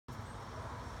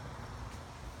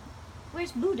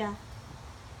Where's Buddha?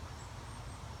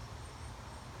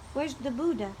 Where's the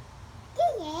Buddha?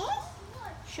 Yes.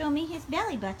 Show me his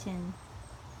belly button.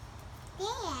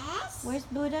 Yes. Where's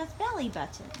Buddha's belly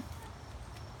button?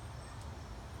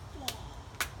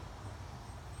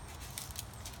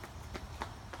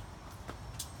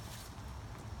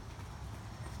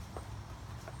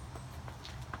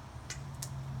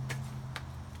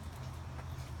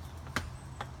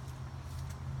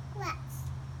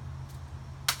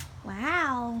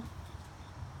 Wow.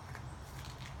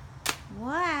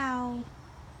 Wow.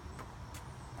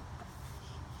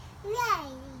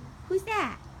 Yay. Who's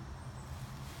that?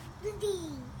 Booty.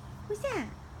 Who's that?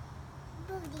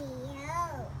 Booty.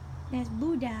 Oh. That's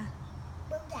Buddha.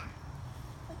 Buddha.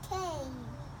 Okay.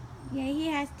 Yeah, he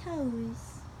has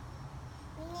toes.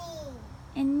 Knee.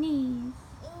 And knees.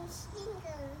 And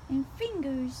finger. And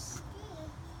fingers.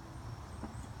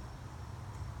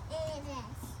 And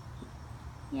this.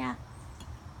 Yeah.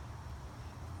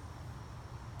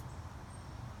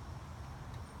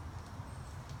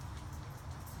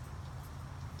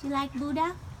 Do you like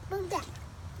Buddha? Buddha.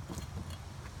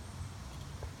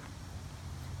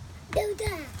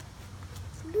 Buddha.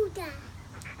 Buddha.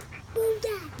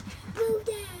 Buddha.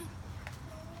 Buddha.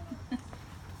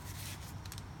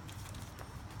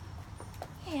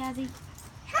 Hey, Ozzy.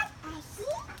 Hi, Ozzy.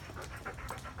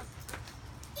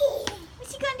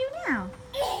 What's he gonna do now?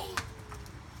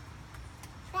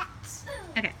 That's.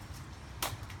 Okay.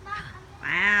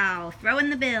 Wow, throwing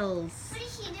the bills. What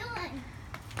is she doing?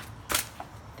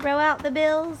 Throw out the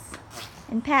bills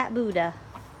and pat Buddha.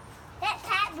 That's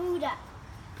Pat Buddha.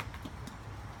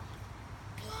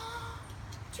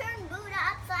 Turn Buddha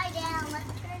upside down.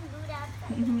 Let's turn Buddha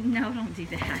upside down. No, don't do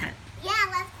that. Yeah,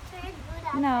 let's turn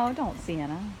Buddha. No, don't,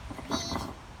 Sienna. Peace.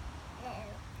 Hey,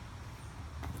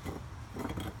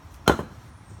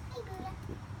 Buddha.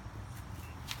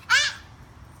 Ah!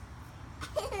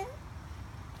 Hey,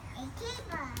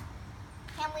 Kiva.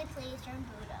 Can we please turn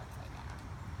Buddha upside down?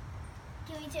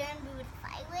 Can we turn Buddha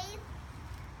sideways?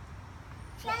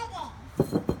 Try this.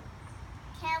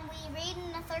 Can we read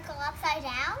in a circle upside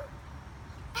down?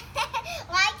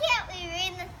 Why can't we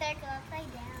read in the circle upside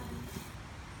down?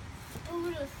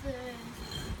 Buddha says,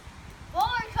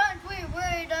 why can't we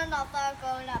read in the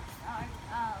circle upside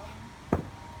down?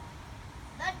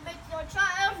 That makes your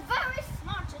child very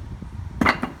smart.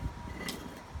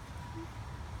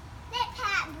 That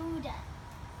pat Buddha.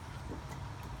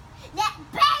 That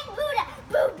bang Buddha.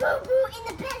 Boo, boo, boo in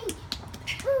the belly.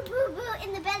 Boo, boo, boo in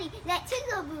the belly. That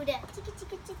tickle Buddha. Ticka,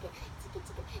 ticka, ticka, ticka,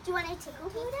 ticka. Do you want a tickle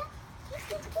Buddha?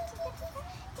 Ticka, ticka, ticka,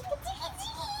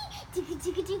 ticka,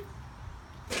 ticka, ticka.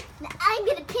 Now I'm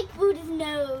gonna pick Buddha's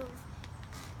nose.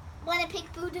 Wanna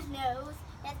pick Buddha's nose?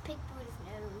 Let's pick Buddha's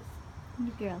nose.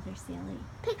 You girls are silly.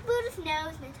 Pick Buddha's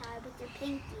nose, Natalia, with your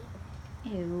pinky.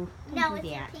 Ew. No, Don't with do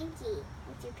your that. pinky.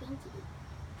 With your pinky.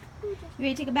 You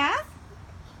ready to take a bath?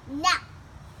 No.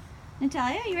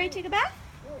 Natalia, you ready to take a bath?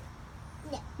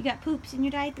 No. You got poops in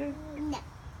your diaper? No.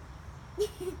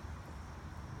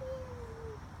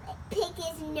 Pick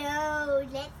his nose.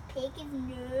 Let's pick his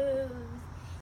nose.